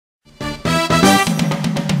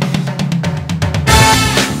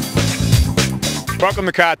Welcome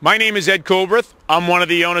to Car. My name is Ed Colbreth. I'm one of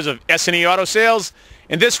the owners of S&E Auto Sales.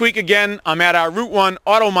 And this week again, I'm at our Route 1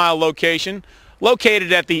 Auto Mile location,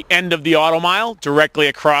 located at the end of the Auto Mile, directly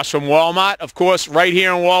across from Walmart, of course, right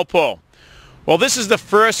here in Walpole. Well, this is the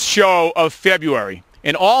first show of February.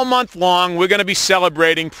 And all month long, we're going to be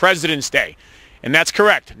celebrating President's Day. And that's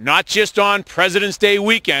correct. Not just on President's Day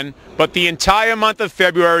weekend, but the entire month of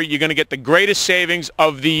February, you're going to get the greatest savings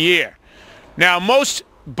of the year. Now, most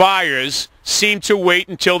buyers seem to wait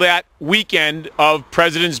until that weekend of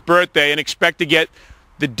President's birthday and expect to get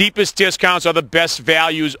the deepest discounts or the best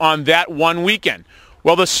values on that one weekend.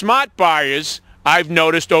 Well, the smart buyers, I've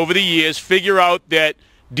noticed over the years, figure out that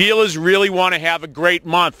dealers really want to have a great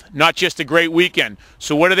month, not just a great weekend.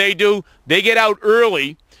 So what do? They get out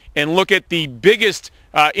early and look at the biggest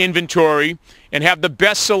inventory and have the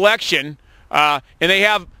best selection, and they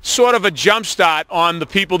have sort of a jump start on the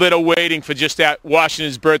people that are waiting for just that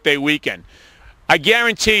Washington's birthday weekend. I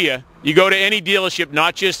guarantee you, you go to any dealership,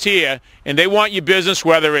 not just here, and they want your business,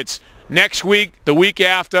 whether it's next week, the week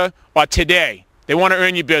after, or today. They want to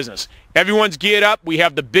earn your business. Everyone's geared up. We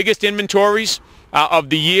have the biggest inventories of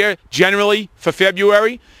the year, generally, for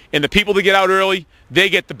February, and the people that get out early, they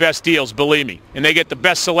get the best deals, believe me, and they get the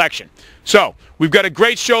best selection. So, we've got a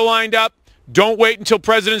great show lined up. Don't wait until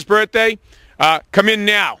President's birthday. Come in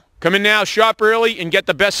now. Come in now, shop early, and get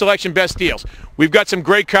the best selection, best deals. We've got some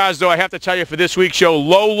great cars, though, I have to tell you, for this week's show.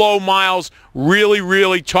 Low miles,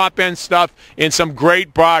 really top-end stuff, and some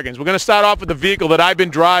great bargains. We're going to start off with the vehicle that I've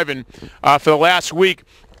been driving for the last week.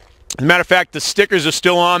 As a matter of fact, the stickers are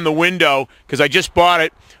still on the window because I just bought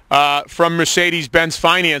it from Mercedes-Benz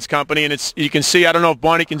Finance Company, and you can see, I don't know if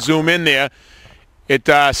Bonnie can zoom in there, it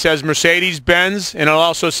says Mercedes-Benz, and it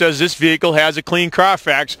also says this vehicle has a clean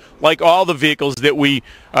Carfax. Like all the vehicles that we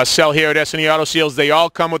sell here at S&E Auto Sales, they all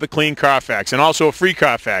come with a clean Carfax and also a free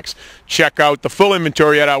Carfax. Check out the full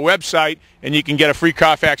inventory at our website, and you can get a free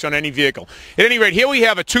Carfax on any vehicle. At any rate, here we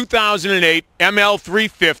have a 2008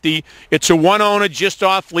 ML350. It's a one-owner, just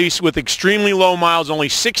off lease with extremely low miles, only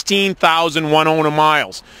 16,000 one-owner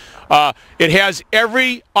miles. It has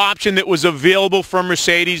every option that was available from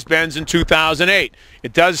Mercedes-Benz in 2008.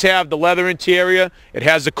 It does have the leather interior. It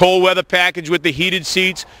has the cold weather package with the heated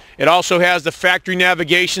seats. It also has the factory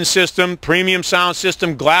navigation system, premium sound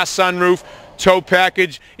system, glass sunroof, tow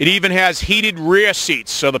package. It even has heated rear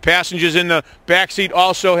seats, so the passengers in the back seat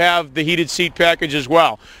also have the heated seat package as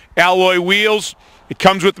well. Alloy wheels. It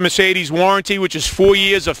comes with the Mercedes warranty, which is 4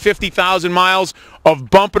 years of 50,000 miles of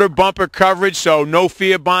bumper-to-bumper coverage, so no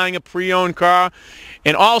fear buying a pre-owned car.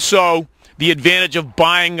 And also, the advantage of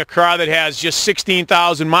buying a car that has just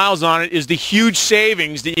 16,000 miles on it is the huge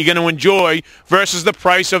savings that you're going to enjoy versus the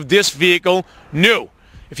price of this vehicle new.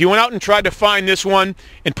 If you went out and tried to find this one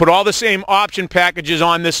and put all the same option packages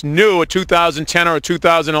on this new, a 2010 or a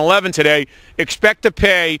 2011 today, expect to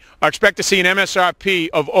see an MSRP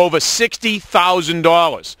of over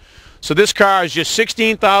 $60,000. So this car is just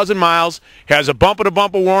 16,000 miles, has a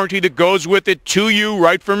bumper-to-bumper warranty that goes with it to you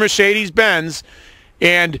right from Mercedes-Benz,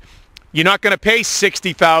 and you're not going to pay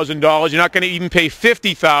 $60,000. You're not going to even pay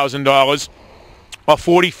 $50,000. Or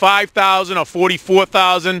 $45,000 or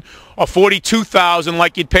 $44,000 or $42,000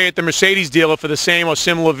 like you'd pay at the Mercedes dealer for the same or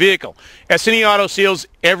similar vehicle. S&E Auto Sales,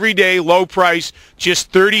 everyday low price,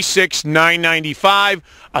 just $36,995.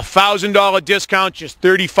 $1,000 discount, just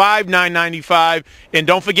 $35,995. And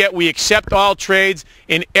don't forget, we accept all trades,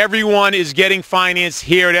 and everyone is getting financed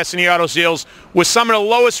here at S&E Auto Sales with some of the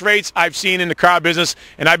lowest rates I've seen in the car business,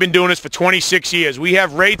 and I've been doing this for 26 years. We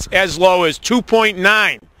have rates as low as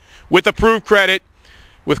 2.9 with approved credit,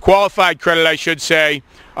 with qualified credit, I should say,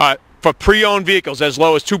 for pre-owned vehicles as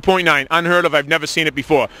low as 2.9. Unheard of. I've never seen it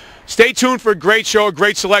before. Stay tuned for a great show, a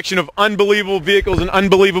great selection of unbelievable vehicles and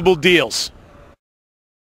unbelievable deals.